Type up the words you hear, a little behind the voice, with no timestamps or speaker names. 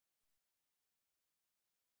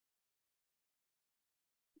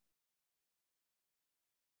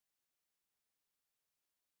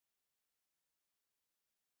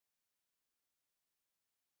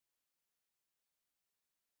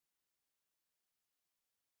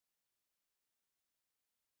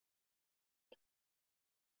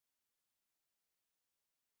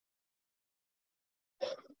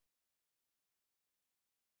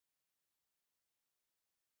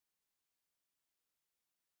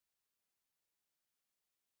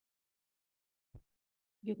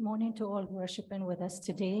Good morning to all worshiping with us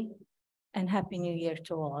today, and Happy New Year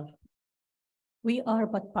to all. We are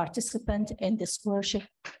but participants in this worship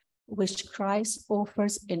which Christ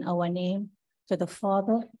offers in our name to the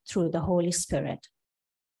Father through the Holy Spirit.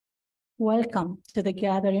 Welcome to the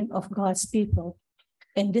gathering of God's people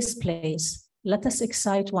in this place. Let us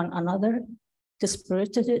excite one another to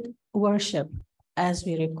spirited worship as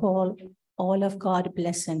we recall all of God's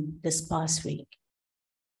blessing this past week.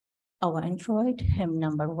 Our introit, hymn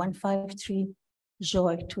number 153,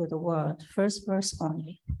 Joy to the World, first verse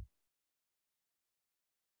only.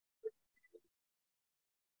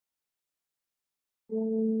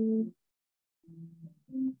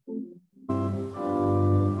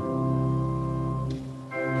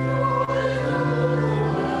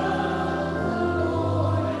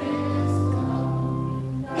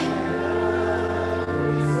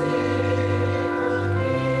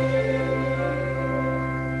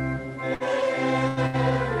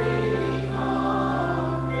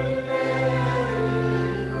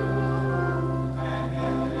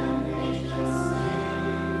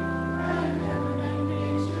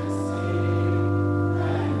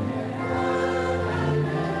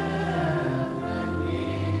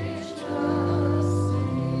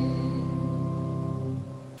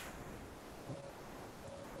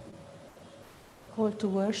 Call to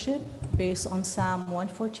worship based on Psalm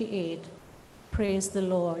 148. Praise the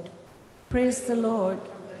Lord. Praise the Lord.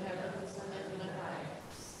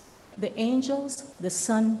 The angels, the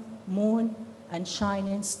sun, moon, and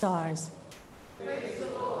shining stars. Praise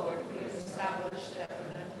the Lord, who established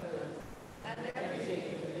heaven and earth, and everything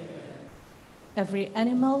within them. Every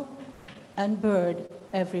animal and bird,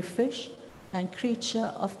 every fish and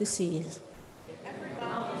creature of the seas. Every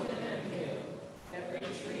mountain and hill, every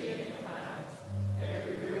tree and plant,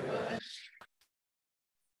 every river and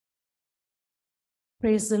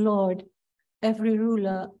Praise the Lord, every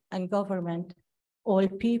ruler and government, all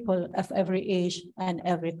people of every age and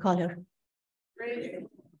every color. praise the Lord.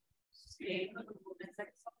 Speak of the woman's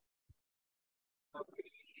exaltation.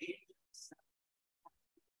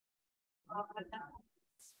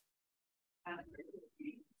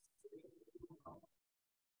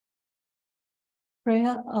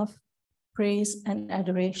 Prayer of praise and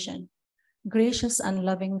adoration. Gracious and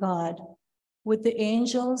loving God, with the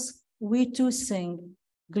angels, we too sing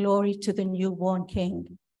glory to the newborn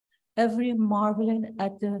King, every marveling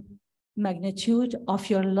at the magnitude of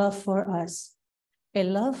your love for us, a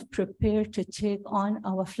love prepared to take on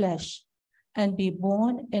our flesh and be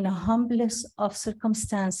born in the humblest of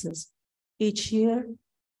circumstances. Each year,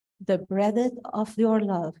 the breadth of your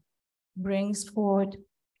love brings forth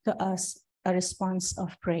to us a response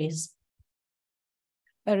of praise,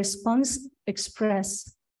 a response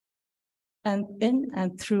expressed and in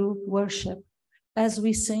and through worship, as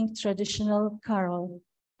we sing traditional carol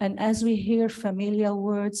and as we hear familiar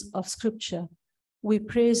words of scripture. We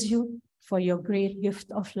praise you for your great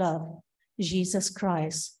gift of love, Jesus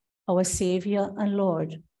Christ, our Savior and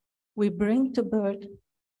Lord. Who bring to birth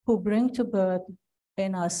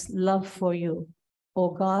in us love for you, O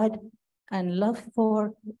God, and love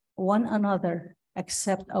for one another.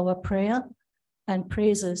 Accept our prayer and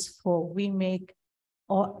praises, for we make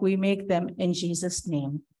them in Jesus'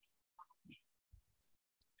 name.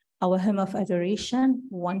 Our hymn of adoration,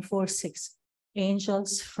 146,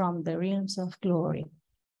 Angels from the Realms of Glory.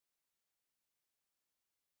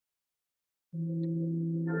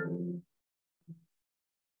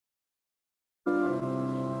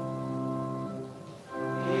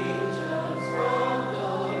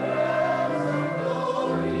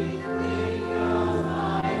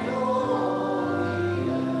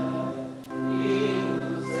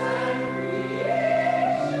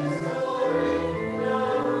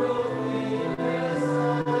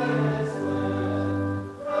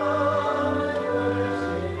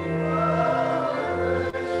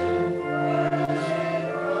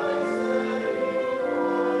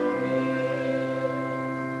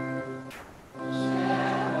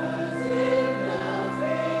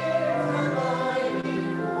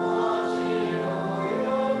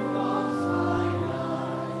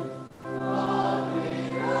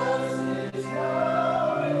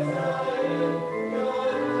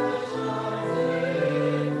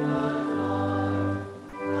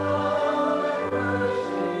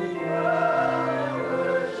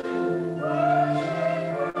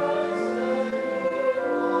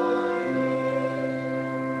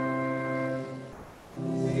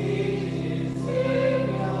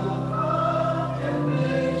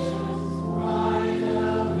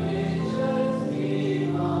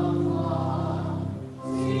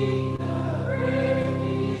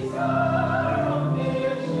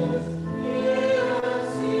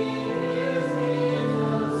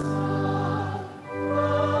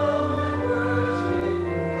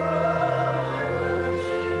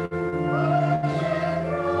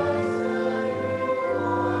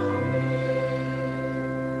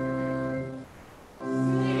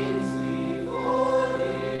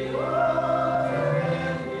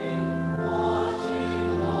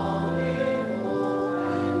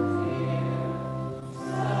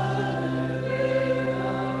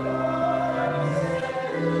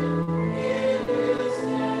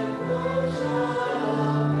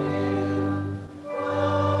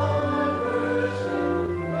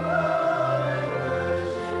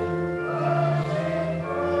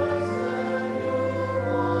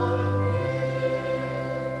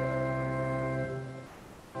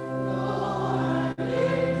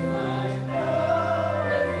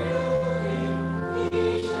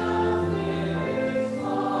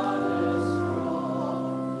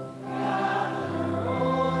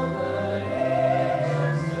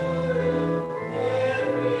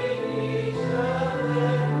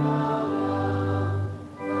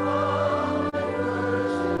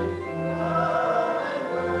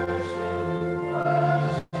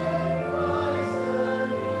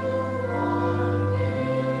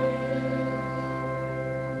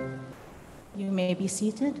 be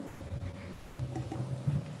seated?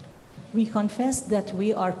 We confess that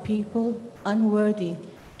we are people unworthy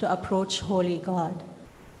to approach holy God,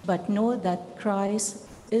 but know that Christ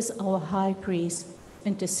is our high priest,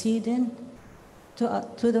 interceding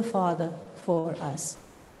to the Father for us.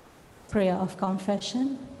 Prayer of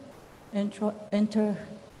confession,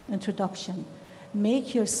 introduction.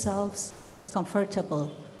 Make yourselves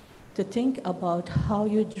comfortable to think about how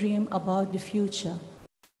you dream about the future.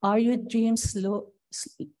 Are you dreaming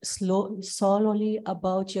solely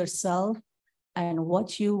about yourself and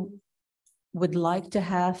what you would like to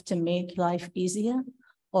have to make life easier?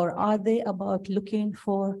 Or are they about looking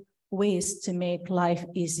for ways to make life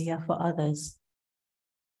easier for others?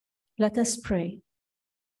 Let us pray.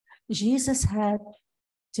 Jesus had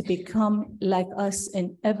to become like us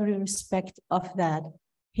in every respect of that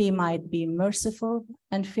he might be merciful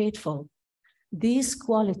and faithful. These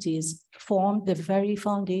qualities formed the very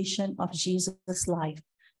foundation of Jesus' life.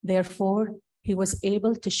 Therefore, he was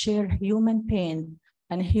able to share human pain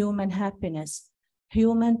and human happiness,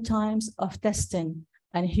 human times of testing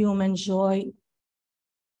and human joy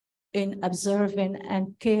in observing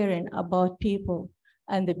and caring about people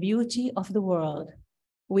and the beauty of the world.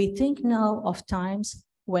 We think now of times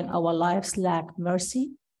when our lives lack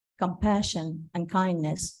mercy, compassion, and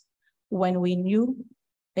kindness, when we knew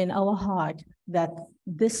in our heart that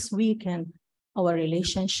this weakened our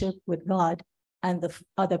relationship with God and the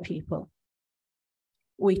other people.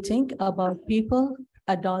 We think about people,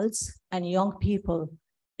 adults, and young people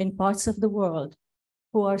in parts of the world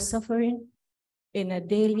who are suffering in a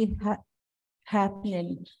daily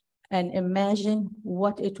happening and imagine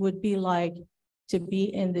what it would be like to be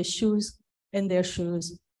in their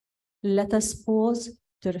shoes. Let us pause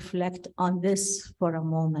to reflect on this for a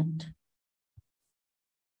moment.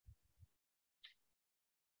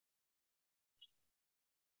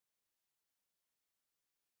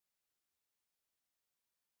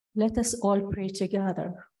 Let us all pray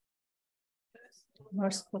together.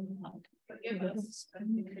 Merciful God, forgive us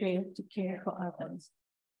when we fail to care for others.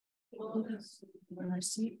 Give us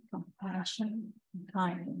mercy, compassion, and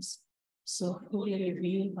kindness, so fully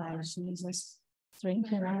revealed by Jesus.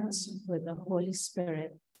 Strengthen us with the Holy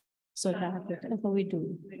Spirit, so that whatever we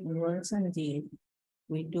do, in words and deed,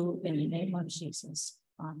 we do in the name of Jesus.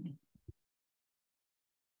 Amen.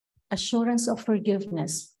 Assurance of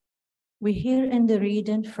forgiveness. We hear in the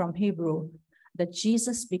reading from Hebrew that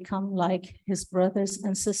Jesus became like his brothers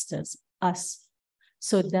and sisters, us,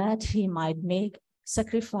 so that he might make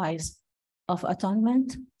sacrifice of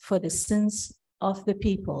atonement for the sins of the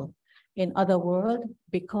people. In other words,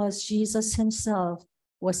 because Jesus himself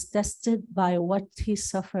was tested by what he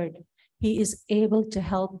suffered, he is able to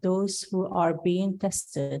help those who are being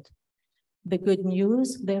tested. The good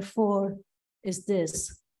news, therefore, is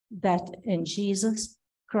this, that in Jesus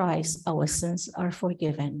Christ, our sins are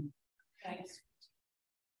forgiven. Thanks.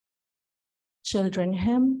 Children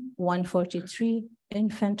hymn 143,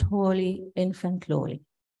 Infant Holy, Infant Lowly.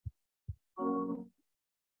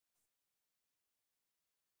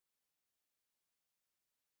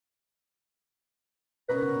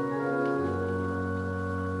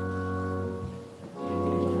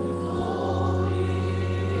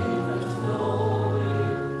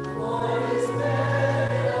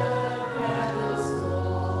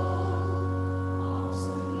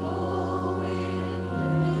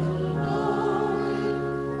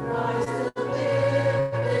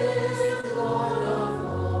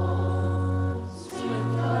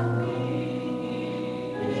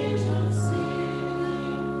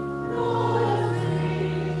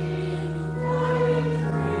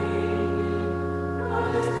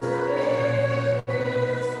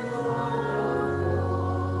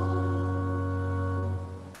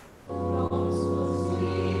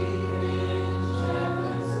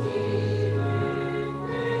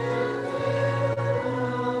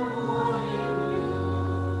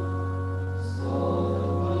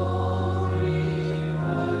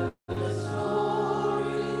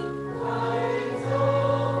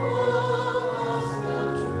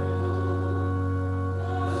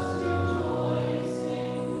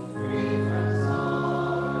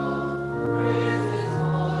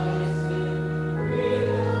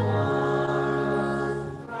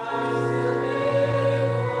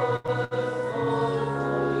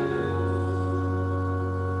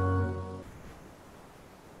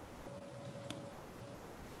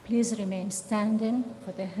 Please remain standing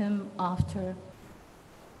for the hymn after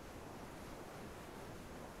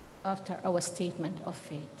our statement of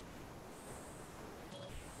faith.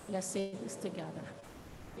 Let's say this together.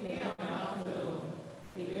 We are not alone.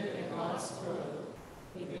 We live in God's world.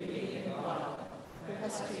 We believe in God, who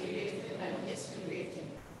has created and is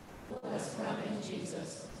creating, who has come in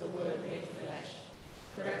Jesus, the Word made flesh,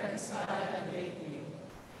 to reconcile and make new,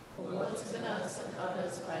 who works in us and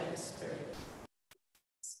others by the Spirit.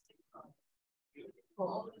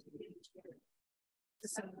 To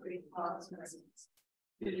celebrate God's presence,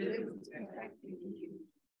 to live with perfecting you,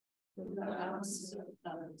 to love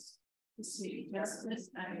others, to seek justice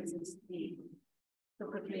and resist evil, to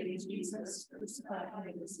proclaim Jesus crucified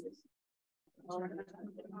and innocent. God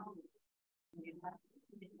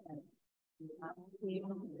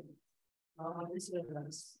is with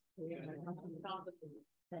us. We are not uncountable,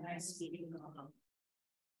 and I speak in our heart.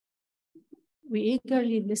 We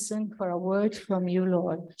eagerly listen for a word from you,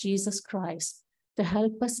 Lord Jesus Christ, to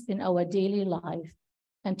help us in our daily life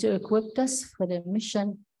and to equip us for the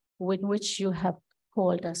mission with which you have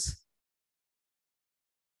called us.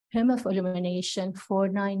 Hymn of Illumination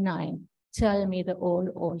 499, Tell Me the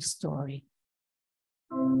Old Story.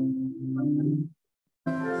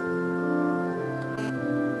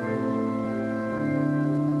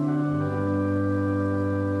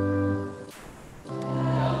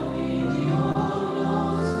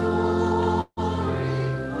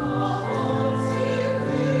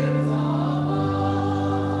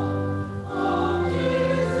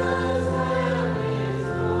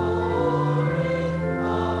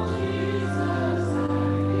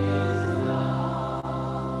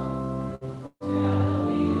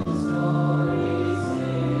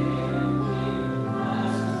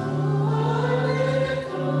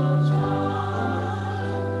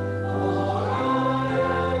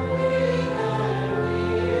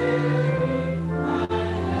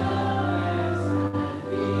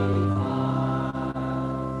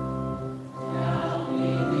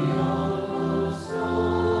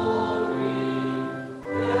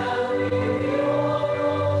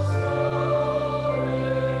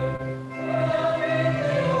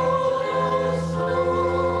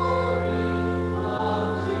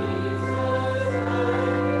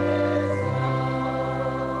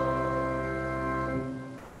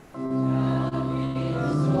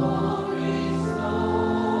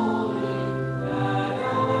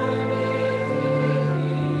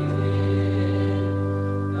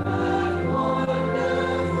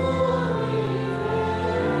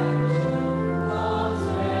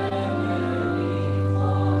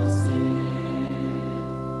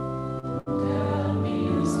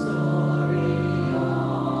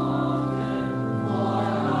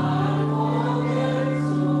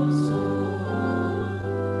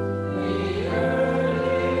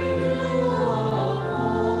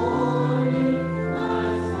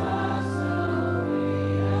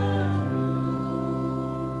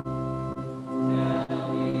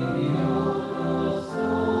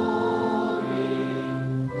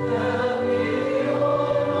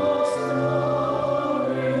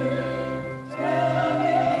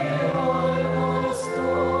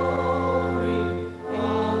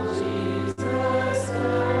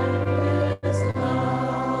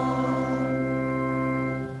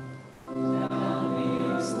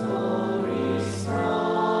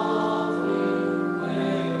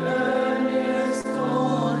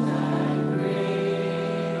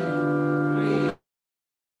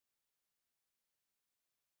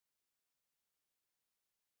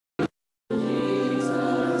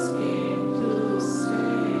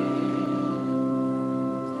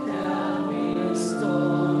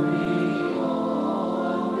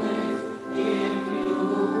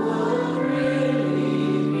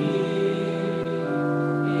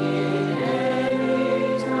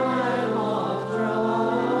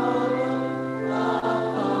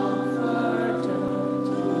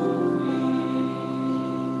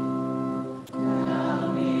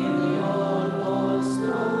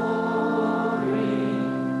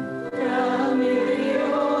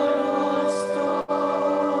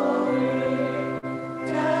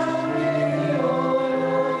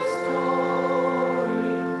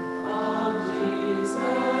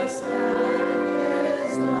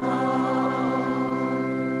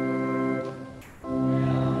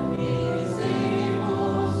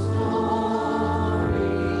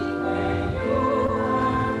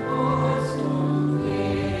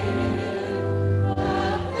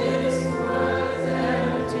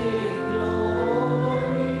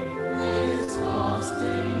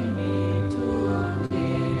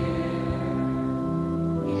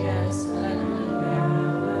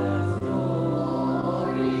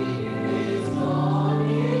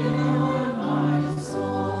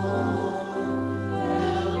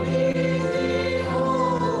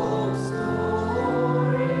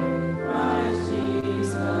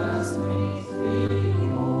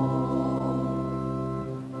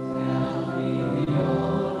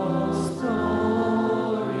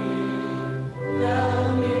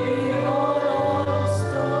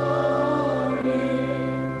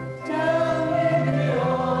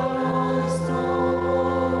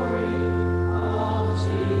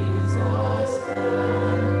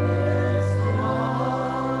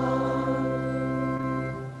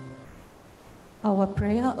 Our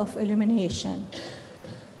prayer of illumination.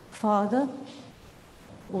 Father,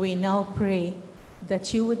 we now pray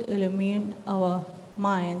that you would illumine our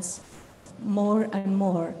minds more and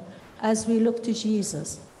more as we look to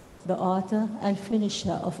Jesus, the author and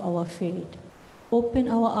finisher of our faith. Open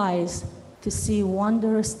our eyes to see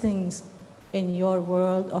wondrous things in your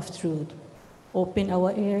world of truth. Open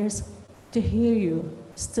our ears to hear you,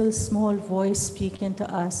 still small voice speaking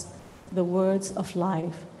to us the words of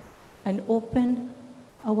life. And open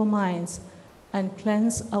our minds and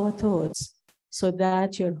cleanse our thoughts so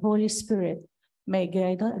that your Holy Spirit may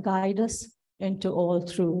guide us into all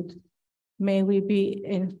truth. May we be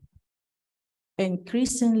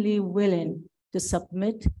increasingly willing to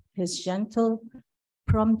submit his gentle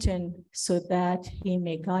prompting so that he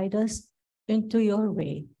may guide us into your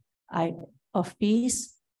way of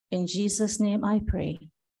peace. In Jesus' name I pray.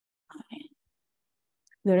 Amen.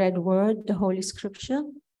 The read word, the Holy Scripture,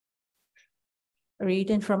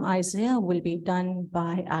 reading from Isaiah will be done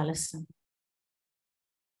by Allison.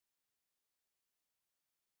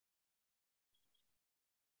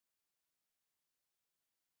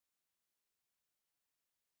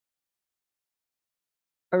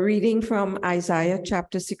 A reading from Isaiah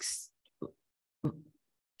chapter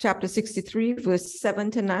 63, verse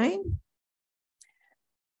 7 to 9.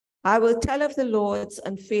 I will tell of the Lord's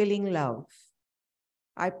unfailing love.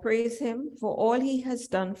 I praise him for all he has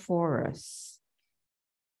done for us.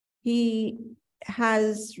 He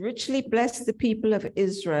has richly blessed the people of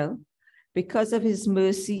Israel because of his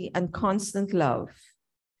mercy and constant love.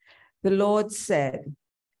 The Lord said,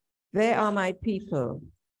 "They are my people.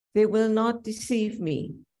 They will not deceive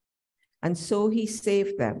me." And so he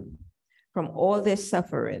saved them from all their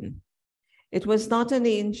suffering. It was not an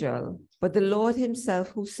angel, but the Lord himself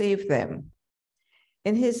who saved them.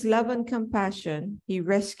 In his love and compassion, he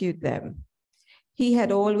rescued them. He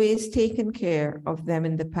had always taken care of them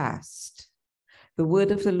in the past. The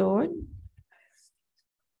word of the Lord.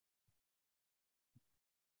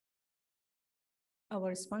 Our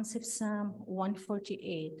responsive Psalm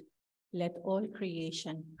 148, let all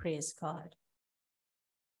creation praise God.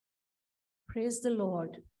 Praise the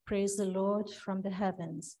Lord from the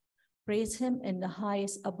heavens. Praise him in the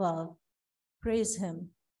highest above. Praise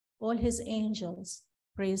him, all his angels.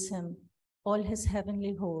 Praise him, all his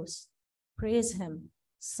heavenly hosts. Praise him,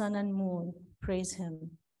 sun and moon. Praise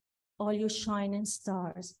him, all you shining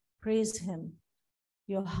stars. Praise him,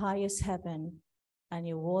 your highest heaven and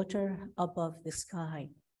your water above the sky.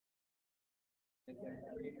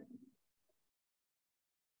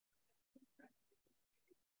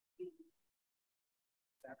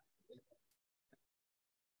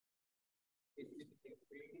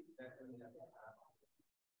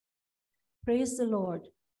 Praise the Lord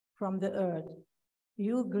from the earth,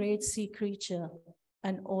 you great sea creature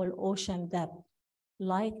and all ocean depth,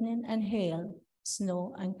 lightning and hail,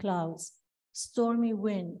 snow and clouds, stormy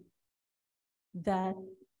wind that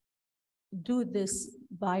do this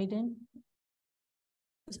biding,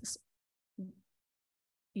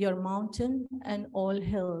 your mountain and all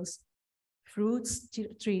hills, fruits,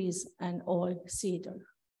 trees, and all cedar.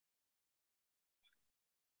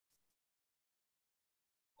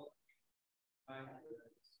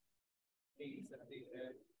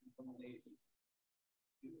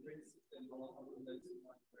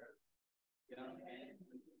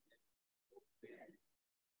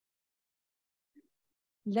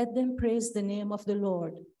 Let them praise the name of the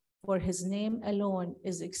Lord, for his name alone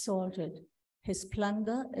is exalted. His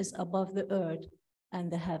splendor is above the earth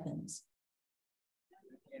and the heavens.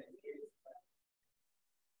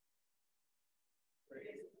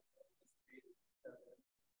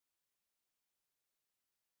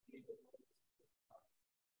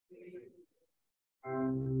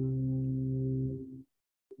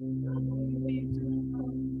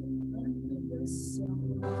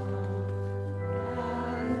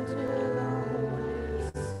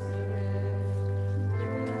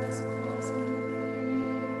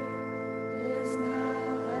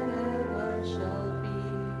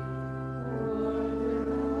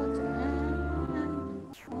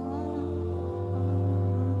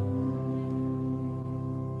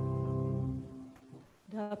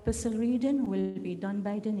 The epistle reading will be done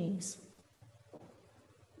by Denise.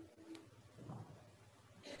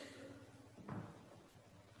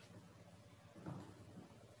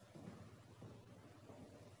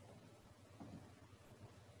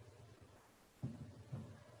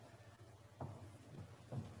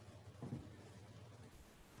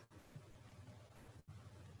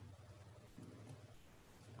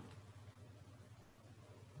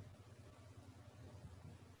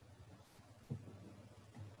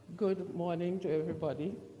 Good morning to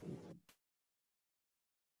everybody.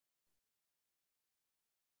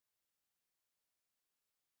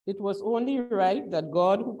 It was only right that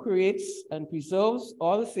God, who creates and preserves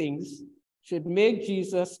all things, should make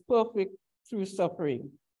Jesus perfect through suffering,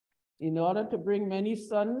 in order to bring many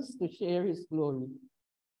sons to share his glory.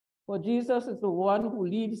 For Jesus is the one who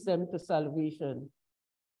leads them to salvation.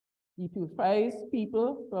 He purifies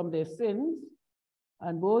people from their sins,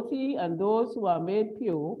 and both he and those who are made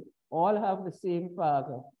pure all have the same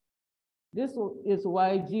Father. This is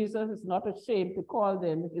why Jesus is not ashamed to call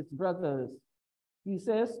them his brothers. He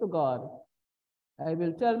says to God, I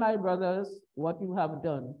will tell my brothers what you have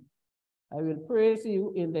done. I will praise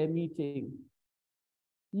you in their meeting.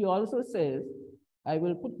 He also says, I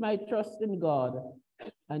will put my trust in God.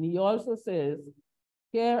 And he also says,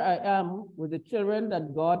 here I am with the children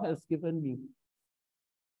that God has given me.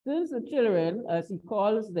 Since the children, as he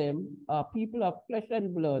calls them, are people of flesh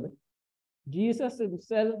and blood, Jesus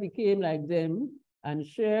himself became like them and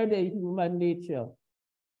shared their human nature.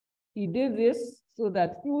 He did this so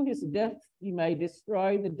that through his death, he might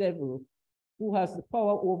destroy the devil, who has the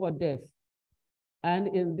power over death, and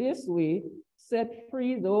in this way set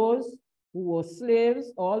free those who were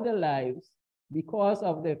slaves all their lives because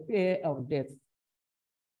of their fear of death.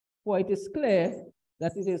 For it is clear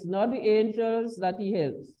that it is not the angels that he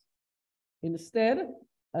helps. Instead,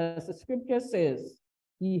 as the scripture says,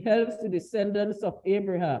 he helps the descendants of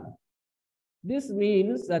Abraham. This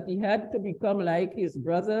means that he had to become like his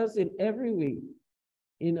brothers in every way,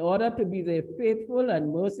 in order to be their faithful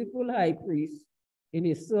and merciful high priest in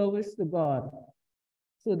his service to God,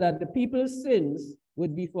 so that the people's sins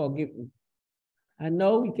would be forgiven. And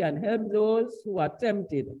now he can help those who are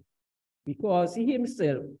tempted, because he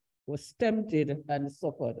himself was tempted and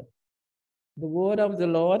suffered. The word of the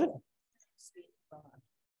Lord.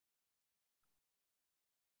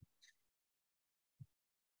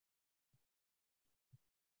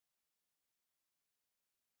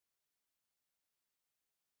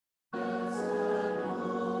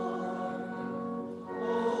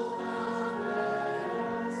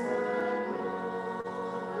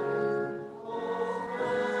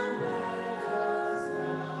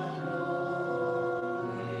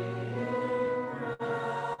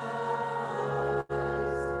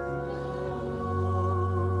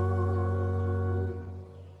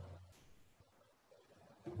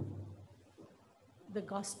 The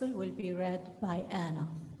gospel will be read by Anna.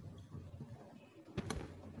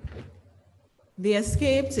 The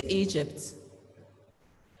escape to Egypt.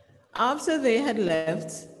 After they had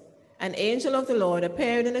left, an angel of the Lord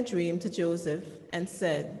appeared in a dream to Joseph and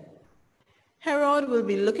said, Herod will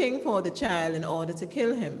be looking for the child in order to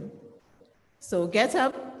kill him. So get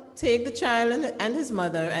up, take the child and his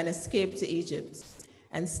mother and escape to Egypt,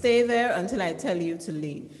 and stay there until I tell you to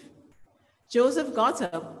leave. Joseph got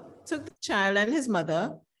up, took the child and his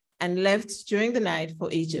mother, and left during the night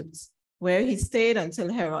for Egypt, where he stayed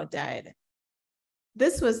until Herod died.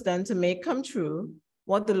 This was done to make come true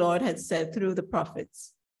what the Lord had said through the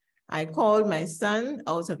prophets. I called my son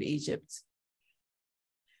out of Egypt.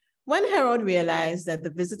 When Herod realized that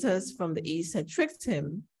the visitors from the east had tricked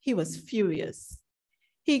him, he was furious.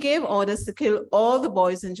 He gave orders to kill all the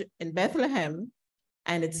boys in Bethlehem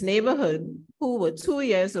and its neighborhood who were 2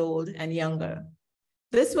 years old and younger.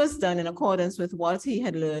 This was done in accordance with what he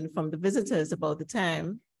had learned from the visitors about the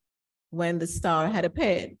time when the star had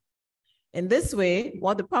appeared. In this way,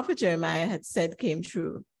 what the prophet Jeremiah had said came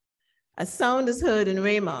true. A sound is heard in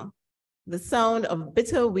Ramah, the sound of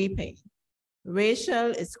bitter weeping.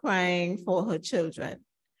 Rachel is crying for her children.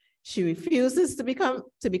 She refuses to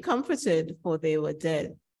be comforted, for they were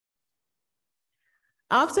dead.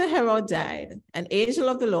 After Herod died, an angel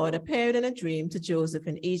of the Lord appeared in a dream to Joseph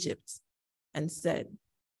in Egypt and said,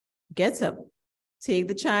 Get up, take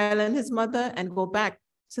the child and his mother and go back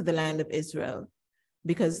to the land of Israel,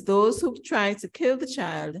 because those who tried to kill the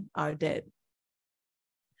child are dead.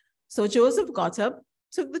 So Joseph got up,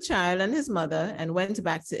 took the child and his mother, and went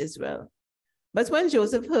back to Israel. But when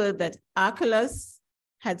Joseph heard that Archelaus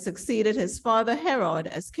had succeeded his father Herod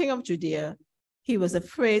as king of Judea, he was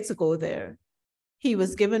afraid to go there. He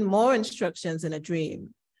was given more instructions in a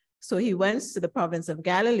dream. So he went to the province of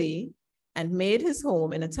Galilee and made his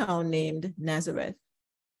home in a town named Nazareth.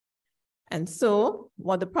 And so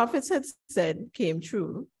what the prophets had said came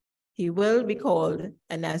true. He will be called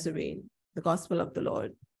a Nazarene. The gospel of the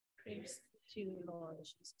Lord. Praise to you, Lord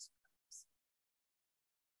Jesus Christ.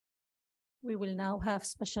 We will now have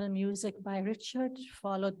special music by Richard,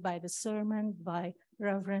 followed by the sermon by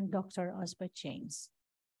Reverend Dr. Osbert James.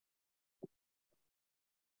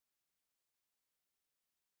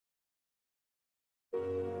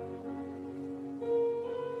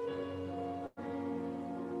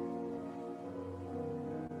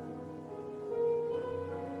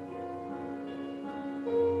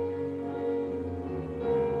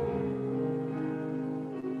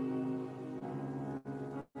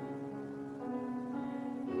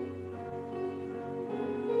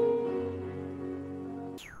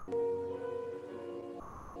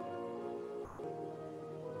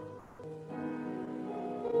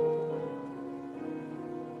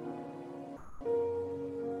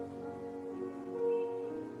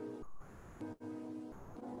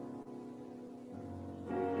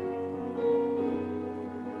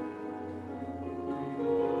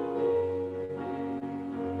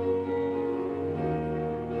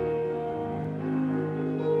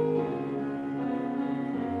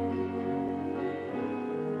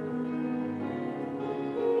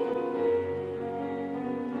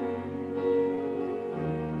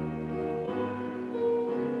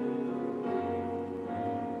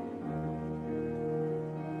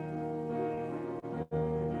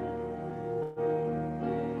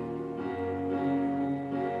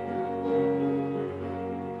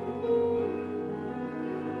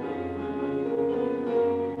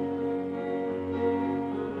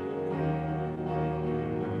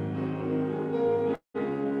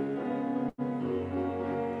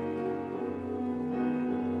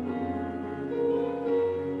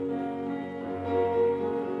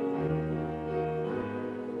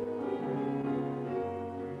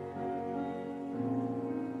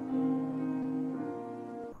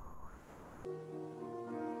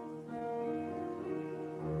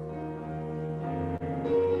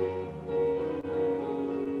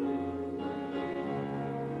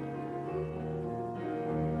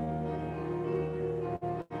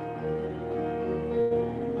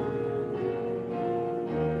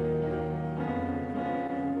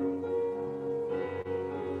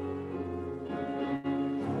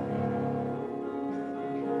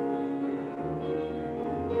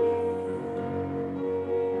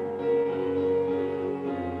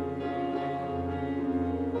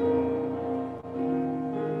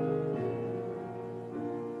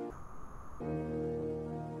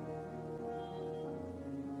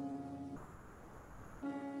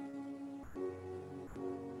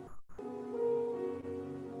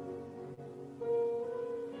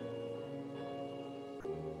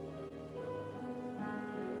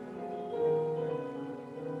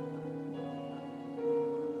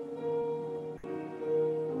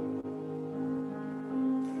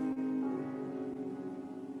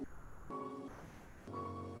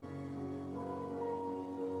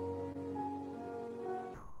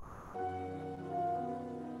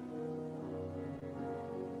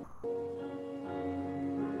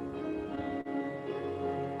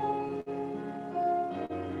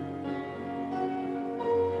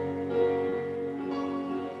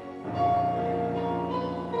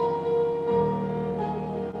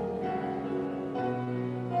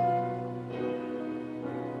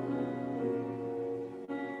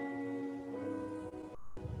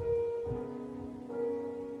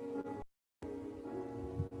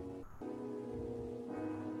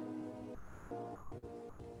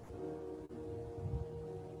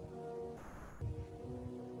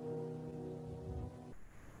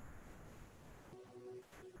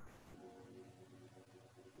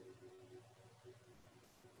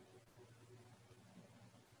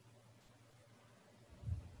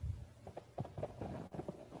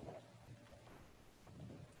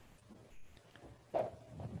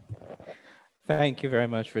 Thank you very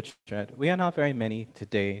much, Richard. We are not very many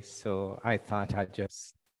today, so I thought I'd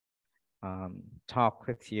just talk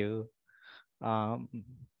with you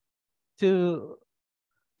to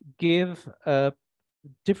give a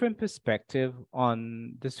different perspective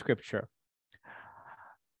on the scripture.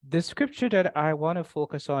 The scripture that I want to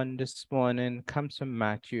focus on this morning comes from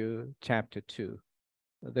Matthew chapter 2,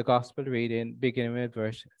 the gospel reading beginning with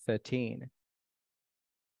verse 13.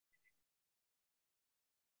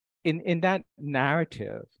 In that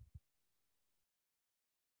narrative,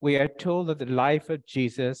 we are told that the life of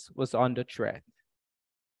Jesus was under threat,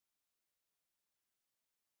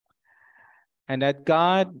 and that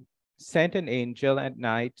God sent an angel at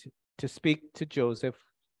night to speak to Joseph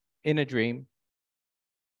in a dream.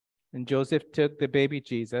 And Joseph took the baby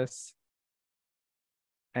Jesus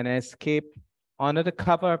and escaped under the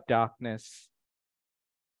cover of darkness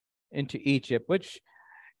into Egypt, which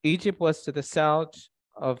Egypt was to the south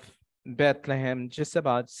of Bethlehem, just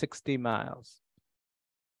about 60 miles.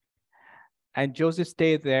 And Joseph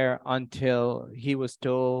stayed there until he was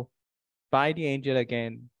told by the angel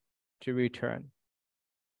again to return.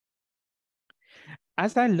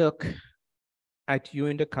 As I look at you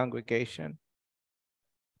in the congregation,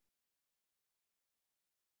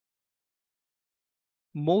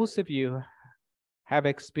 most of you have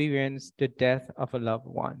experienced the death of a loved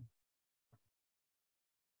one.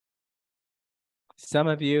 Some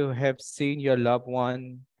of you have seen your loved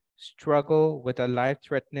one struggle with a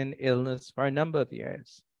life-threatening illness for a number of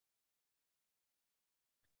years.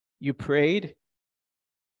 You prayed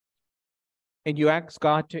and you asked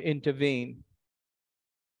God to intervene,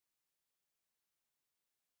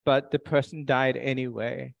 but the person died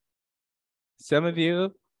anyway. Some of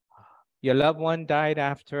you, your loved one died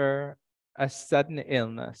after a sudden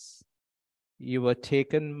illness. You were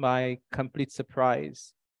taken by complete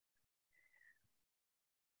surprise.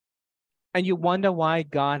 And you wonder why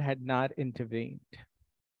God had not intervened.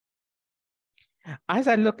 As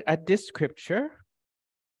I look at this scripture,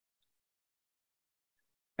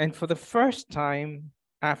 and for the first time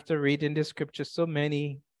after reading this scripture so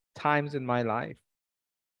many times in my life,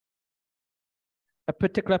 a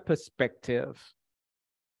particular perspective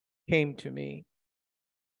came to me.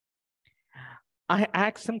 I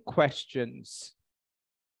asked some questions.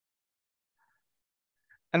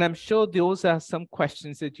 And I'm sure those are some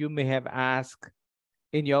questions that you may have asked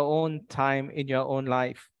in your own time, in your own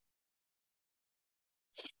life.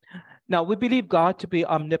 Now, we believe God to be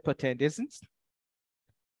omnipotent, isn't it?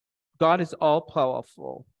 God is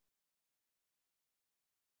all-powerful.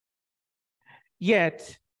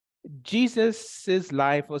 Yet, Jesus'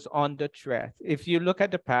 life was under threat. If you look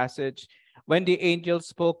at the passage, when the angel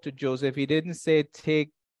spoke to Joseph, he didn't say,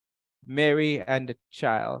 take Mary and the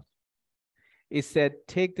child. He said,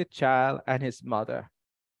 take the child and his mother.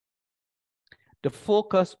 The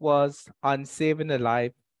focus was on saving the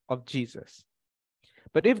life of Jesus.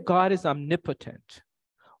 But if God is omnipotent,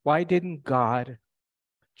 why didn't God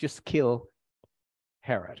just kill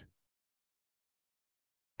Herod?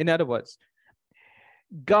 In other words,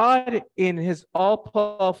 God in his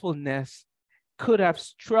all-powerfulness could have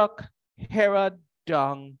struck Herod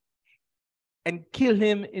down and killed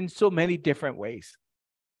him in so many different ways.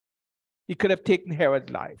 He could have taken Herod's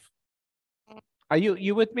life. Are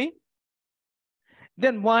you with me?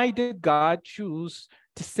 Then why did God choose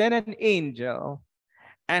to send an angel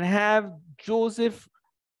and have Joseph,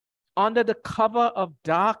 under the cover of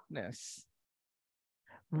darkness,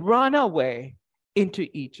 run away into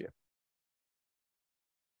Egypt?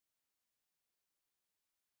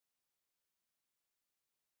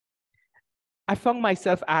 I found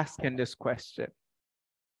myself asking this question.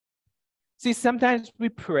 See, sometimes we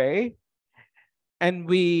pray and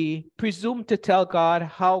we presume to tell God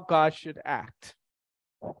how God should act.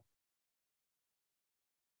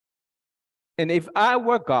 And if I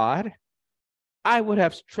were God, I would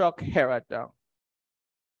have struck Herod down,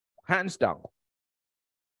 hands down.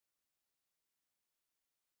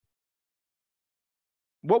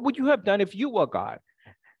 What would you have done if you were God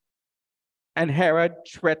and Herod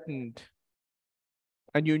threatened,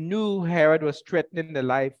 and you knew Herod was threatening the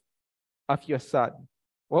life of your son?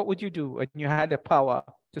 What would you do when you had the power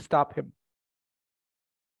to stop him?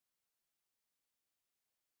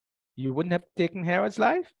 You wouldn't have taken Herod's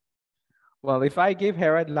life? Well, if I gave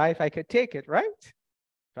Herod life, I could take it, right?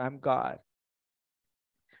 I'm God.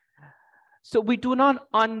 So we do not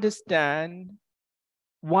understand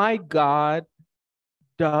why God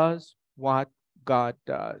does what God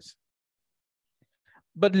does.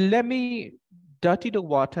 But let me dirty the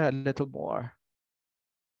water a little more.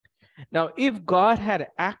 Now, if God had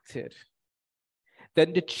acted,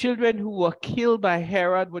 then the children who were killed by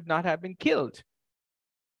Herod would not have been killed.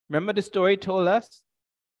 Remember the story told us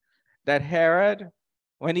that Herod,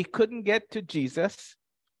 when he couldn't get to Jesus,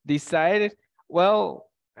 decided, well,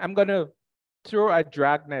 I'm going to throw a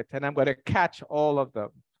dragnet and I'm going to catch all of them.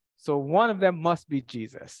 So one of them must be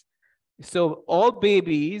Jesus. So all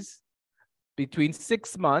babies between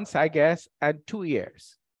 6 months, I guess, and 2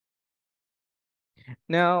 years.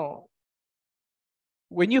 Now,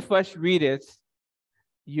 when you first read it,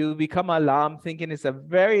 you become alarmed thinking it's a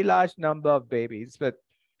very large number of babies, but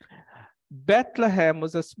Bethlehem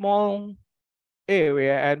was a small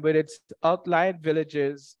area, and with its outlying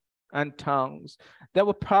villages and towns, there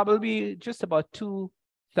were probably just about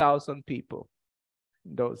 2,000 people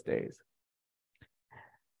in those days.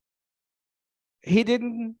 He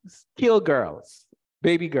didn't kill girls,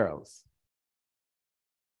 baby girls.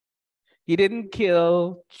 He didn't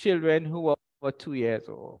kill children who were over 2 years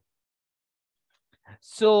old.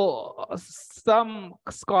 So some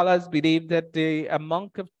scholars believe that the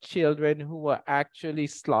amount of children who were actually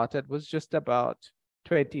slaughtered was just about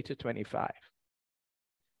 20 to 25.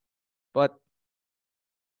 But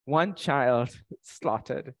one child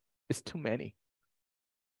slaughtered is too many.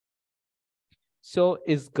 So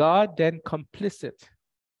is God then complicit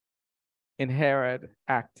in Herod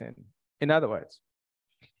acting? In other words,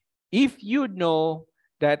 if you know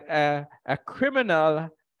that a criminal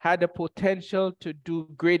had the potential to do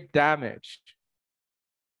great damage,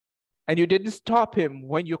 and you didn't stop him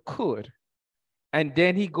when you could, and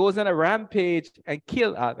then he goes on a rampage and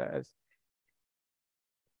kill others,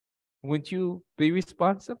 wouldn't you be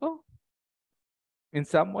responsible in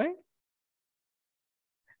some way?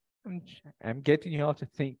 I'm getting you all to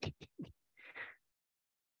think.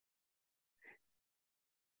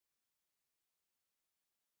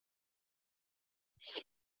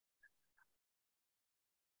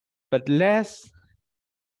 But lest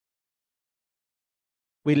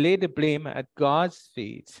we lay the blame at God's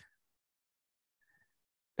feet,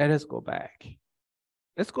 let us go back.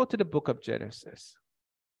 Let's go to the book of Genesis.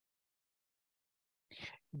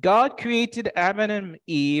 God created Adam and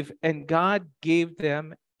Eve, and God gave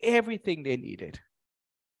them everything they needed.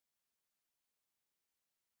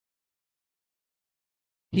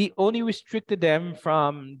 He only restricted them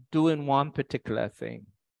from doing one particular thing.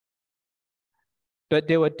 But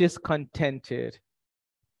they were discontented,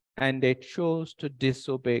 and they chose to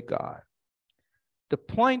disobey God. The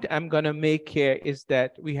point I'm going to make here is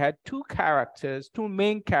that we had two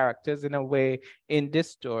main characters in a way in this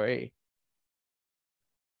story.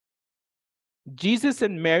 Jesus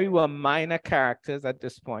and Mary were minor characters at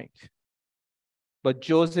this point, but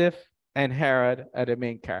Joseph and Herod are the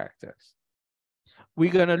main characters.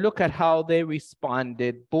 We're going to look at how they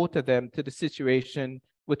responded, both of them, to the situation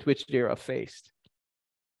with which they are faced.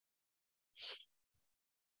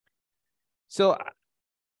 So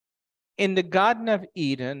in the Garden of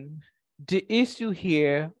Eden, the issue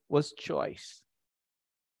here was choice.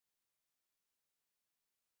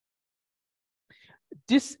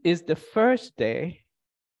 This is the first day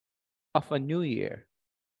of a new year.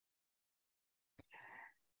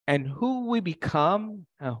 And who we become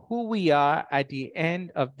and who we are at the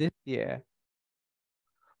end of this year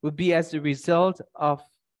will be as a result of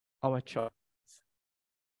our choice.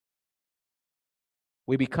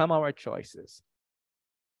 We become our choices.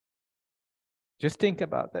 Just think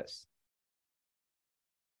about this.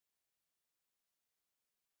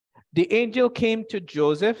 The angel came to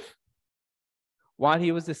Joseph while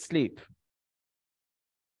he was asleep.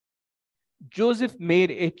 Joseph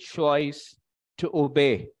made a choice to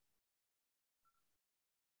obey.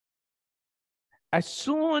 As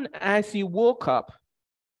soon as he woke up,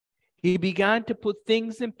 he began to put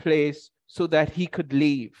things in place so that he could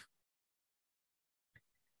leave.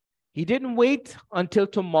 He didn't wait until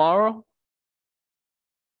tomorrow,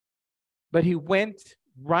 but he went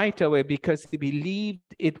right away because he believed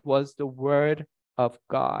it was the word of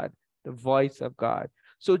God, the voice of God.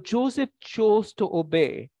 So Joseph chose to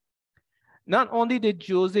obey. Not only did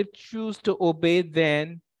Joseph choose to obey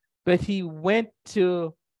then, but he went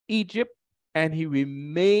to Egypt and he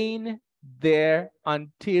remained there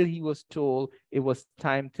until he was told it was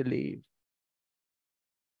time to leave.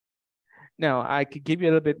 Now, I could give you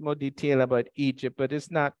a little bit more detail about Egypt, but it's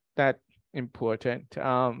not that important.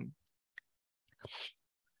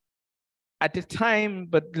 At the time,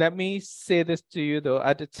 but let me say this to you though,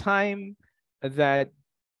 at the time that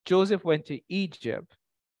Joseph went to Egypt,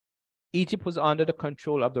 Egypt was under the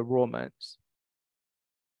control of the Romans.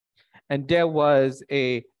 And there was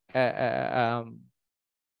what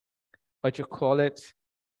you call it,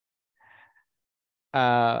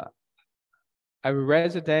 a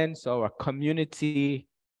residence or a community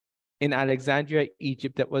in Alexandria,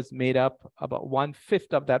 Egypt, that was made up, about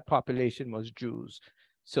 1/5 of that population was Jews.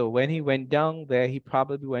 So when he went down there, he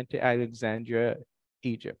probably went to Alexandria,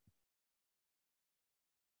 Egypt.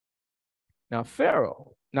 Now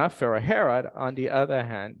Pharaoh, not Pharaoh, Herod, on the other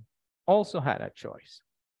hand, also had a choice.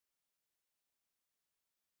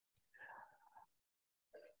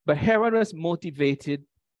 But Herod was motivated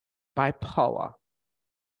by power.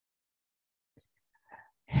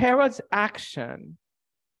 Herod's action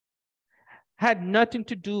had nothing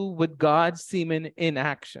to do with God's seeming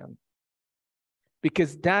inaction,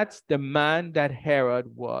 because that's the man that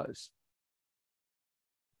Herod was.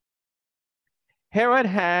 Herod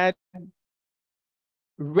had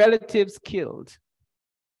relatives killed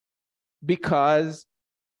because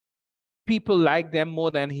people liked them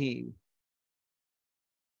more than he.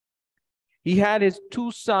 He had his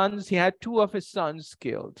 2 sons, he had 2 of his sons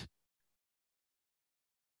killed.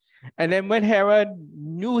 And then when Herod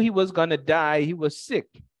knew he was going to die, he was sick.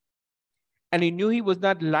 And he knew he was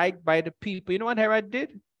not liked by the people. You know what Herod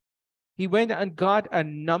did? He went and got a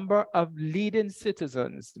number of leading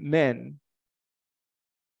citizens, men,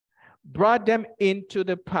 brought them into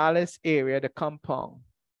the palace area, the compound.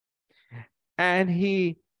 And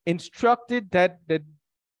he instructed that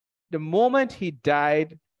the moment he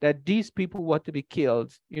died, that these people were to be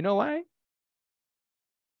killed. You know why?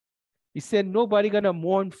 He said, nobody gonna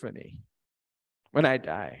mourn for me when I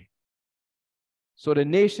die. So the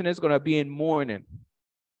nation is gonna be in mourning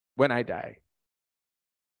when I die.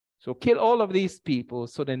 So kill all of these people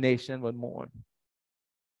so the nation would mourn.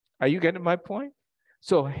 Are you getting my point?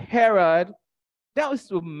 So Herod, that was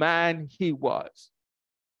the man he was.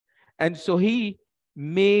 And so he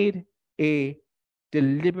made a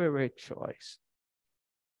deliberate choice.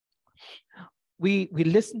 We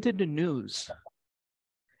listen to the news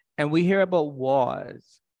and we hear about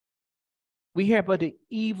wars. We hear about the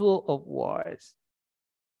evil of wars.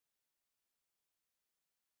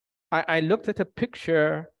 I looked at a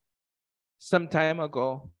picture some time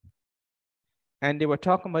ago, and they were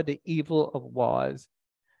talking about the evil of wars.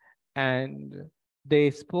 And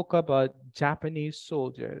they spoke about Japanese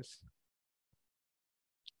soldiers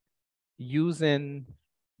using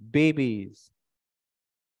babies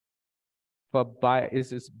for is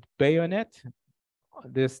this bayonet,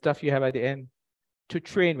 the stuff you have at the end, to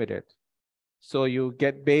train with it. So you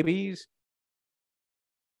get babies.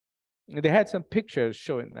 They had some pictures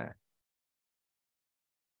showing that.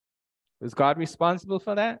 Was God responsible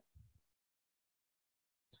for that?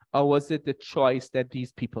 Or was it the choice that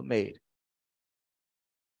these people made?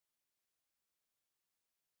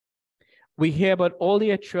 We hear about all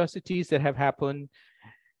the atrocities that have happened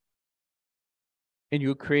in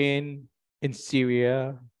Ukraine, in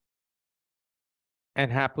Syria,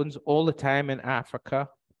 and happens all the time in Africa.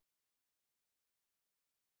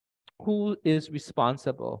 Who is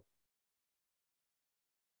responsible?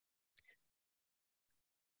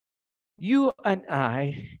 You and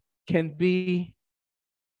I can be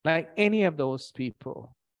like any of those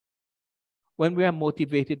people when we are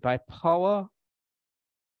motivated by power,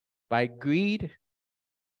 by greed,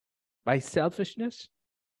 by selfishness,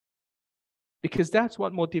 because that's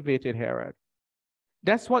what motivated Herod.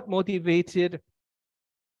 That's what motivated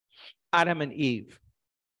Adam and Eve.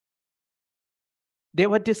 They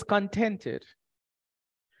were discontented.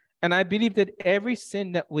 And I believe that every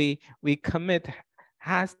sin that we commit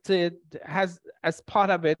has as part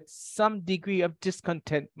of it some degree of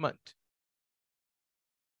discontentment.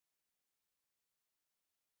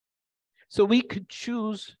 So we could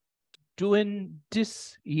choose during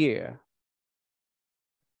this year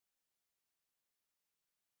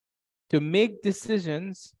to make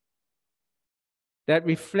decisions that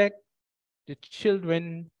reflect the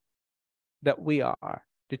children that we are,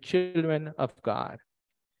 the children of God.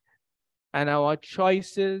 And our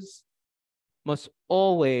choices must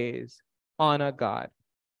always honor God.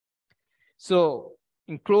 So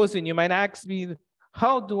in closing, you might ask me,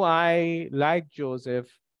 how do I, like Joseph,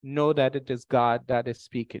 know that it is God that is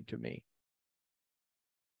speaking to me?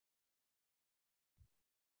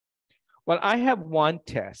 Well, I have one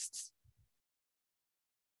test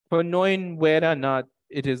for knowing whether or not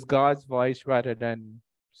it is God's voice rather than,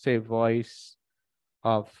 say, voice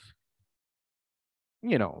of,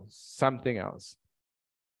 something else.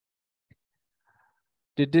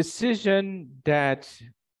 The decision that,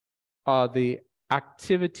 or the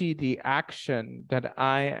activity, the action that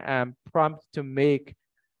I am prompted to make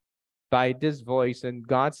by this voice, and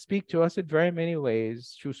God speaks to us in very many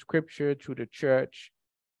ways, through scripture, through the church,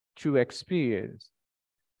 through experience.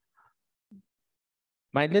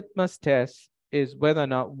 My litmus test is whether or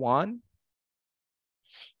not, one,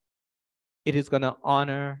 it is going to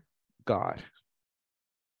honor God.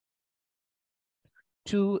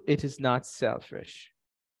 2, it is not selfish.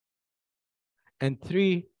 And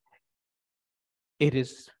 3, it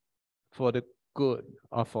is for the good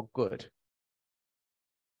or for good.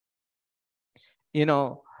 You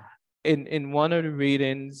know, in one of the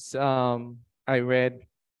readings I read,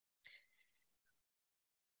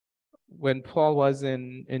 when Paul was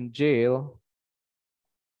in jail,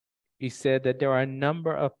 he said that there are a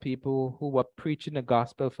number of people who were preaching the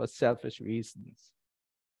gospel for selfish reasons.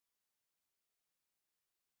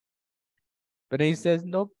 But then he says,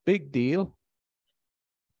 no big deal.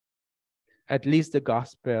 At least the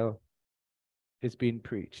gospel is being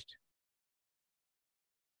preached.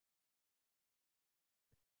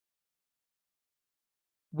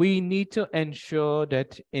 We need to ensure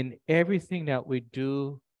that in everything that we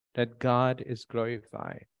do, that God is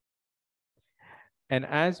glorified. And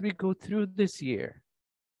as we go through this year,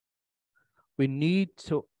 we need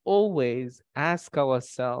to always ask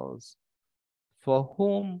ourselves for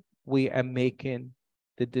whom we are making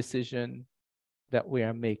the decision that we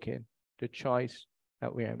are making, the choice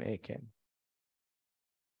that we are making.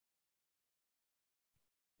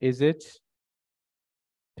 Is it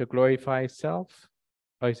to glorify self,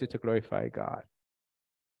 or is it to glorify God?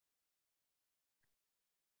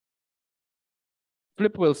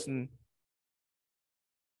 Flip Wilson,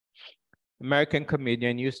 American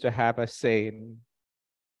comedian, used to have a saying,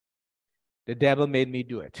 the devil made me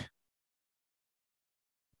do it.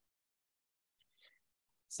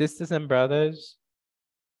 Sisters and brothers,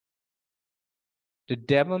 the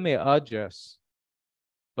devil may urge us,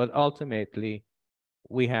 but ultimately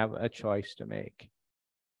we have a choice to make.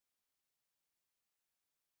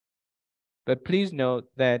 But please note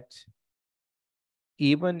that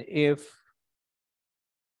even if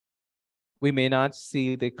we may not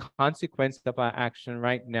see the consequence of our action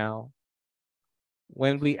right now,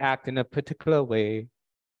 when we act in a particular way,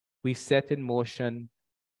 we set in motion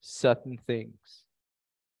certain things.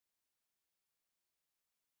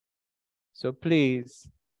 So please,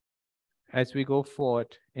 as we go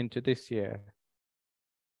forward into this year,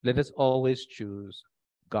 let us always choose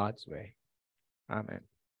God's way. Amen.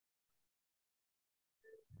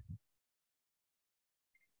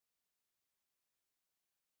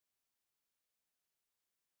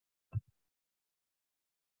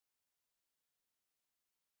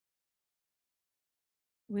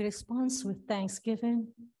 We respond with thanksgiving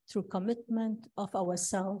through commitment of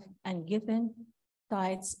ourselves and giving,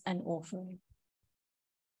 tithes, and offering.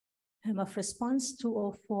 Hymn of Response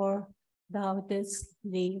 204, Thou didst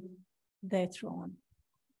leave thy throne.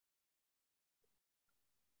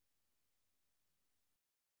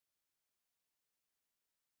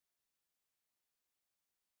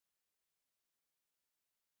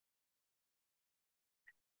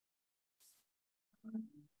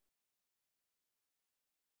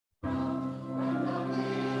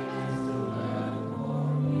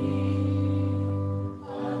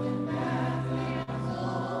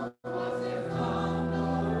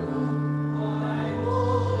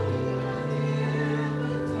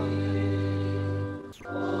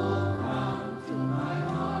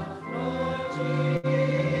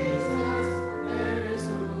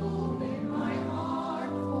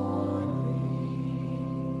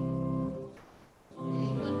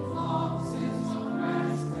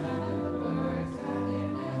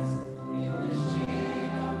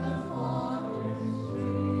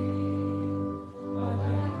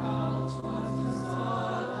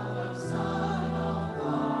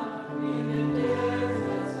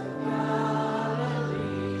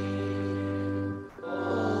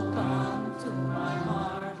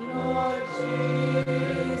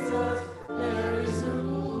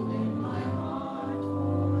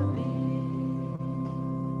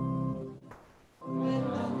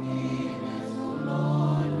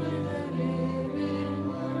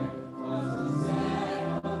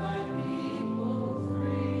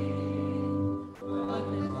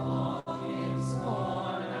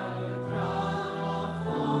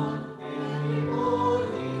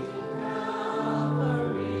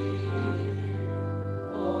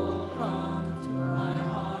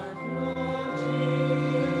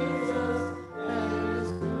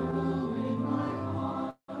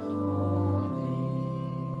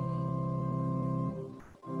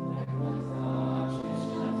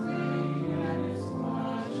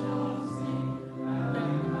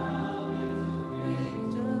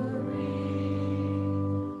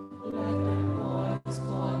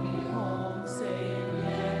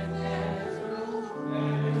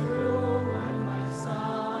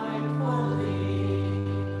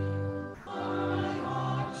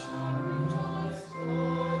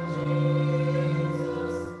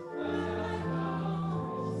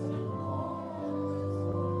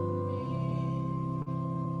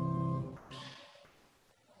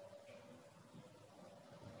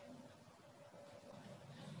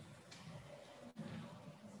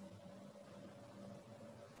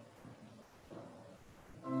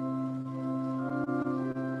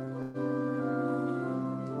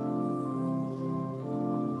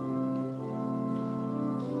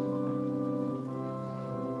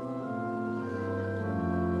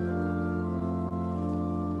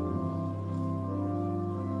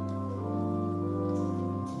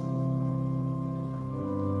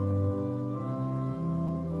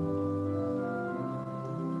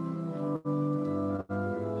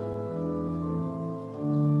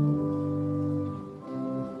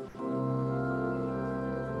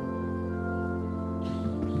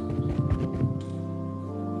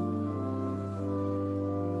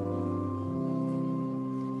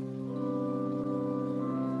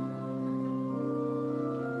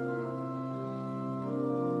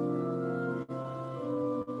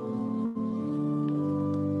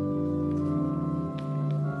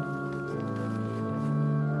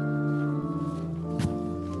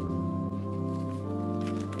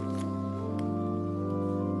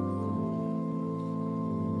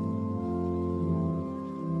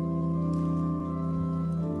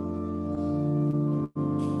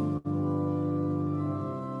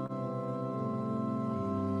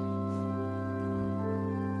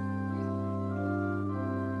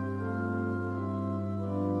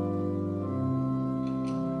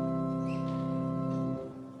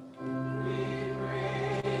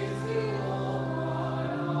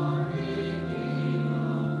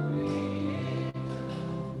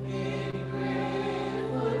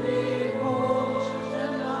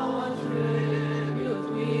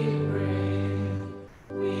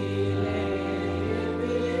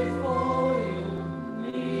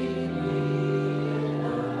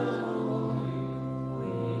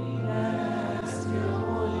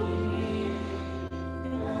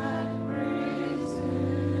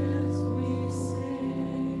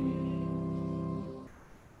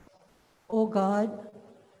 O God,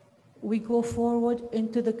 we go forward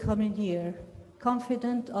into the coming year,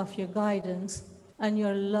 confident of your guidance and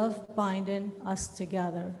your love binding us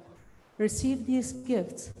together. Receive these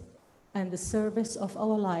gifts and the service of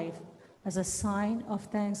our life as a sign of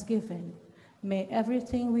thanksgiving. May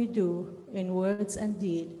everything we do in words and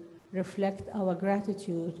deed reflect our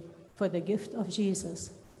gratitude for the gift of Jesus,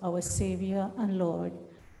 our Savior and Lord,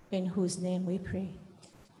 in whose name we pray.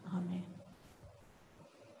 Amen.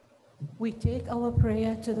 We take our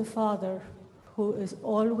prayer to the Father, who is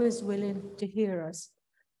always willing to hear us,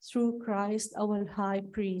 through Christ our high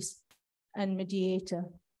priest and mediator,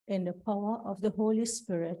 in the power of the Holy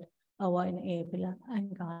Spirit, our enabler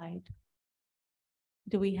and guide.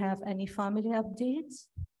 Do we have any family updates?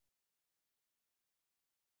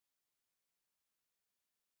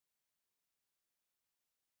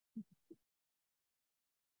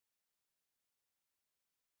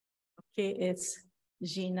 Okay, it's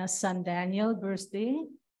Gina's son Daniel birthday.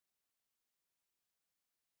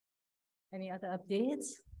 Any other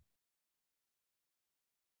updates?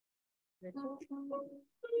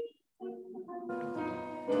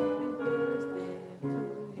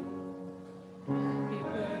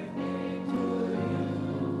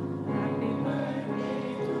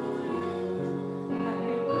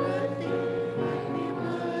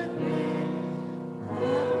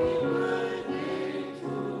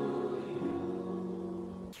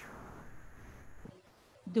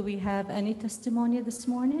 Do we have any testimony this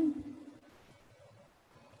morning?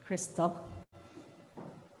 Crystal.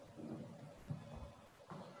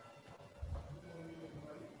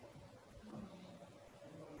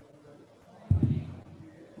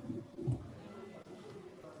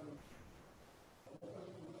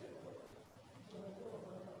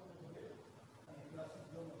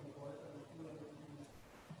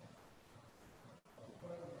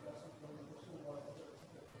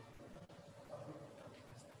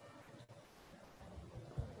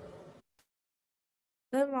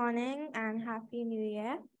 Good morning and Happy New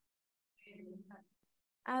Year.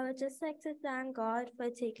 I would just like to thank God for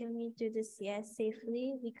taking me through this year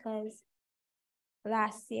safely, because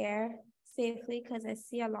last year, because I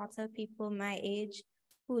see a lot of people my age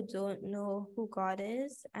who don't know who God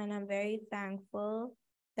is, and I'm very thankful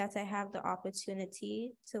that I have the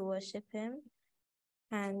opportunity to worship him.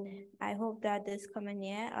 And I hope that this coming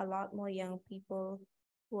year, a lot more young people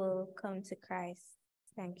will come to Christ.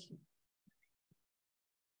 Thank you.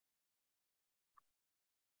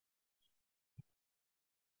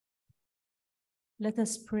 Let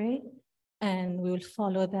us pray, and we'll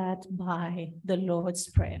follow that by the Lord's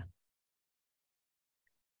Prayer.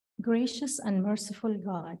 Gracious and merciful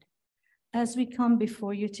God, as we come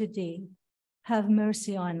before you today, have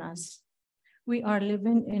mercy on us. We are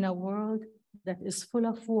living in a world that is full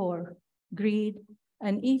of war, greed,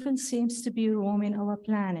 and even seems to be roaming our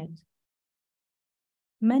planet.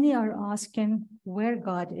 Many are asking where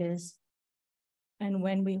God is, and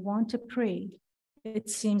when we want to pray, it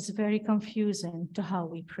seems very confusing to how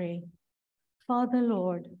we pray. Father,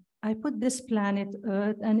 Lord, I put this planet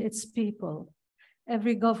Earth and its people,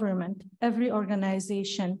 every government, every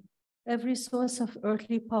organization, every source of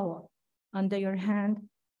earthly power under your hand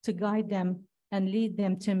to guide them and lead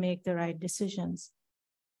them to make the right decisions.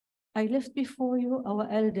 I lift before you our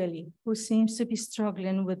elderly who seems to be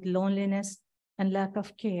struggling with loneliness and lack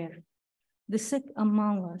of care, the sick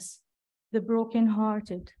among us, the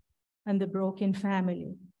brokenhearted, and the broken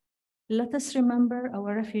family. Let us remember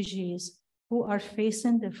our refugees who are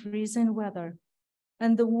facing the freezing weather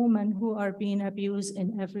and the women who are being abused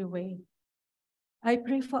in every way. I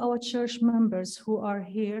pray for our church members who are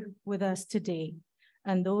here with us today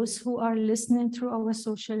and those who are listening through our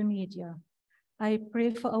social media. I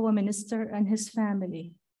pray for our minister and his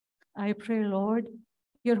family. I pray, Lord,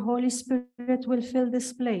 your Holy Spirit will fill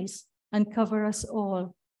this place and cover us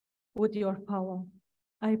all with your power.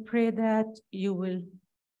 I pray that you will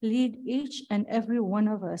lead each and every one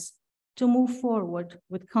of us to move forward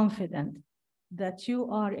with confidence that you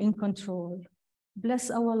are in control.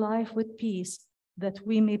 Bless our life with peace, that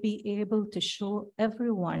we may be able to show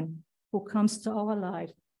everyone who comes to our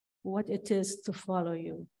life what it is to follow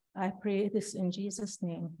you. I pray this in Jesus'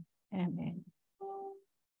 name. Amen.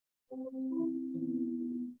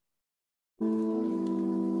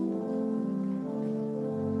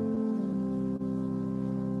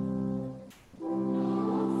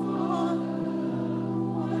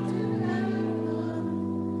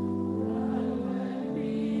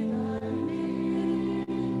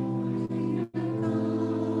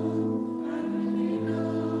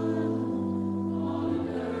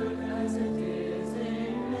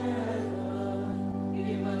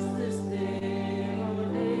 Give us this day our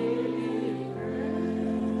daily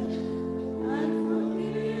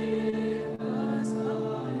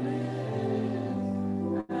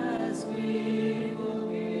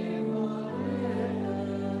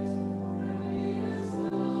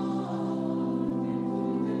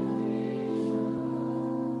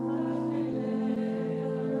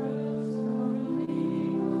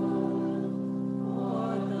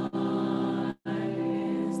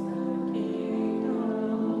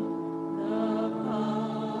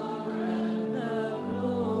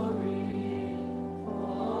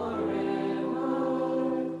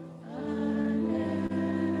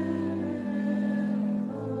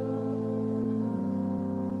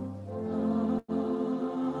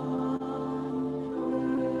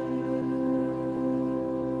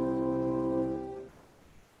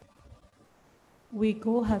we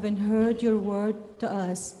go having heard your word to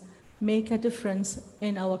us, make a difference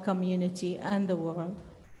in our community and the world.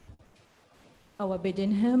 Our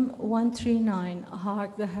bidding hymn 139,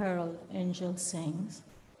 Hark the Herald Angel Sings.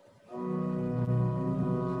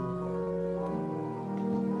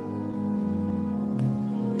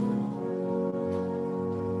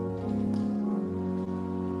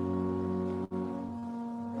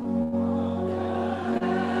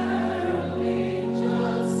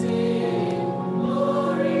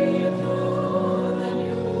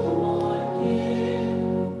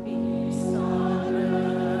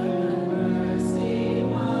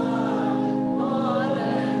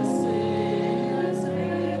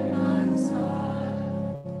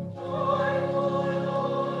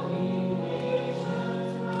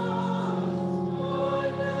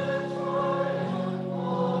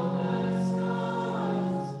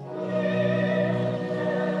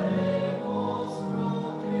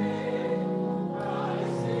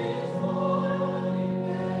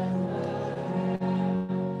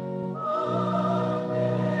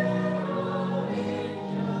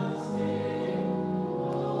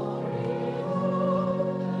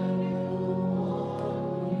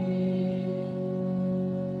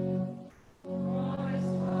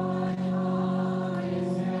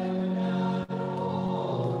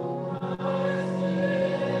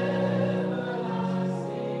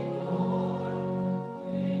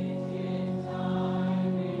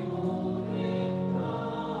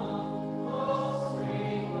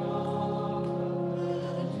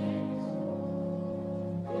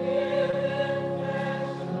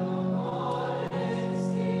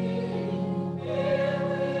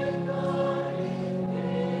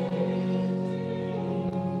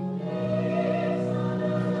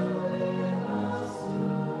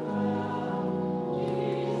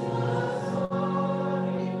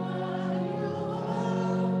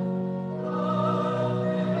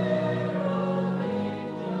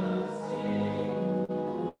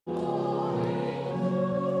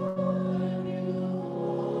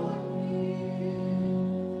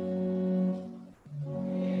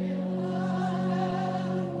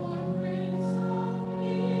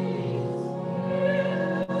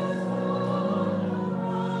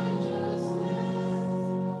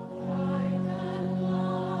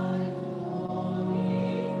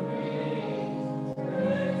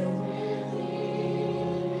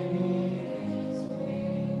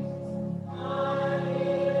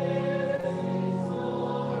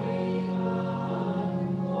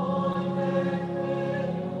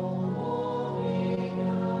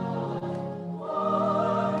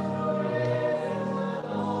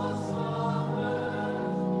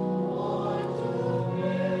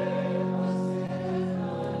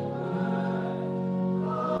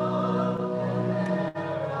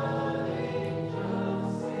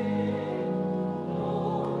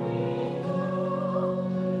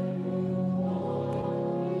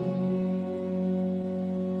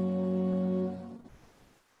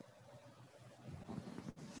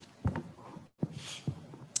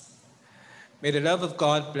 May the love of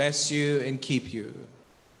God bless you and keep you.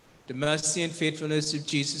 The mercy and faithfulness of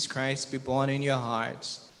Jesus Christ be born in your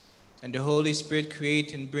hearts, and the Holy Spirit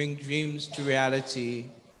create and bring dreams to reality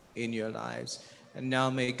in your lives. And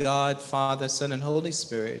now may God, Father, Son, and Holy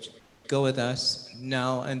Spirit go with us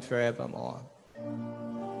now and forevermore.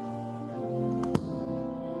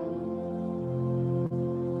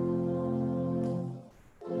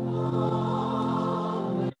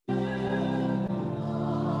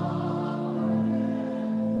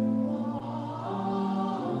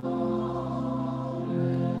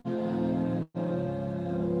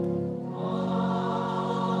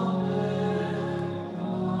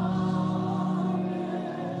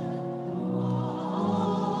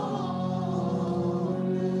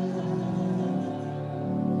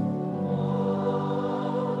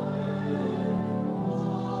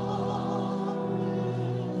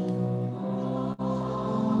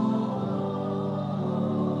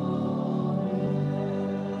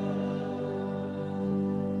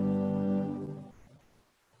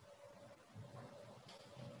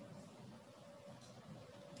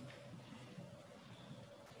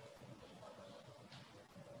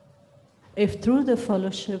 If through the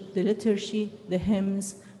fellowship, the liturgy, the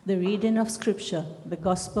hymns, the reading of scripture, the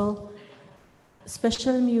gospel,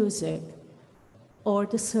 special music, or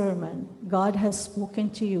the sermon, God has spoken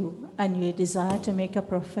to you and you desire to make a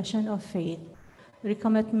profession of faith,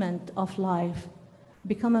 recommitment of life,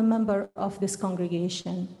 become a member of this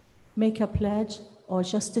congregation, make a pledge, or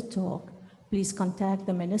just to talk, please contact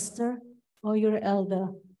the minister or your elder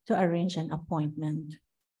to arrange an appointment.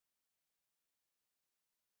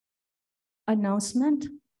 Announcement.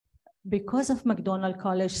 Because of McDonald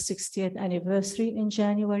College 60th anniversary in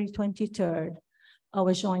January 23rd,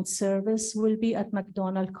 our joint service will be at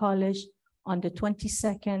McDonald College on the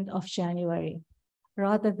 22nd of January,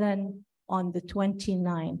 rather than on the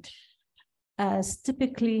 29th, as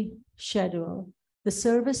typically scheduled. The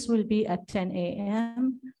service will be at 10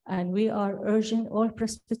 a.m., and we are urging all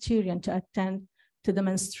Presbyterians to attend to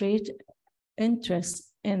demonstrate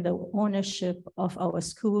interest in the ownership of our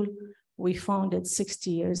school we founded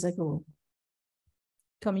 60 years ago.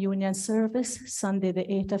 Communion service, Sunday, the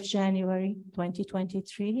 8th of January,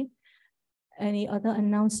 2023. Any other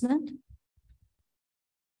announcement?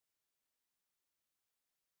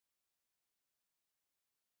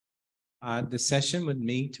 The session would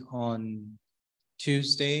meet on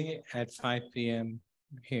Tuesday at 5 p.m.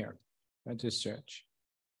 here at this church.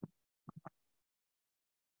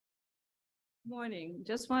 Morning.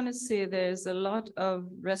 Just want to say there's a lot of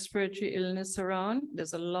respiratory illness around.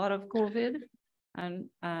 There's a lot of COVID and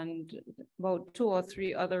about 2 or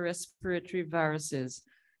 3 other respiratory viruses.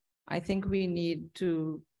 I think we need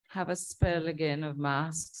to have a spell again of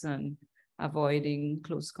masks and avoiding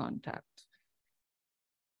close contact.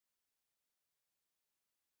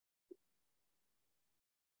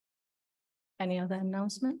 Any other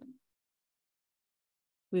announcement?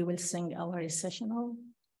 We will sing our recessional,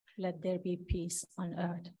 Let There Be Peace on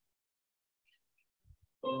Earth.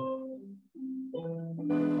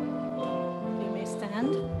 We may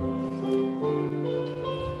stand.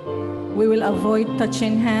 We will avoid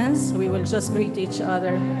touching hands. We will just greet each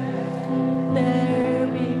other. There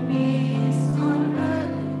be peace on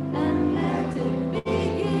earth, and let it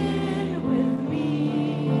begin with me.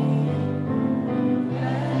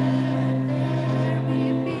 Let there be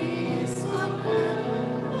peace on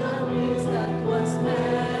earth, the peace that was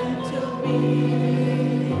meant to be.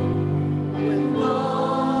 With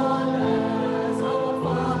God as our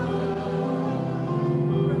Father,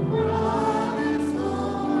 brothers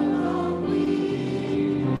all are we.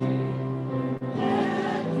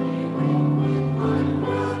 Every home with one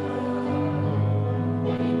brother,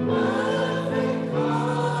 in perfect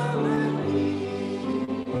harmony.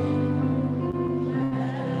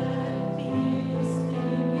 Let peace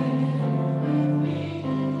begin with me.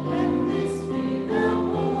 Let this be the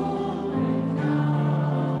moment now.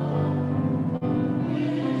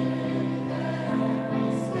 With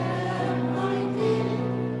every step I take,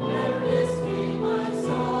 let this be my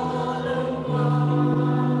solemn vow.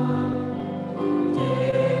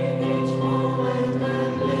 Take each moment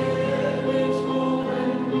and live each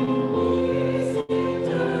moment in peace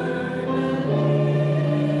eternally.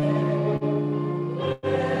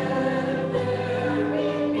 Let there be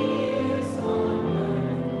peace on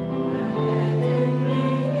earth, and let it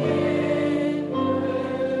begin with me.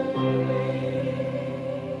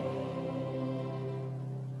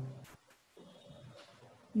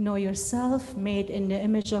 Know yourself, made in the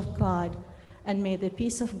image of God, and may the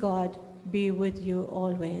peace of God be with you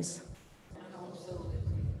always.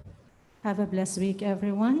 Have a blessed week,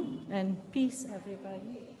 everyone, and peace,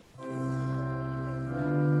 everybody.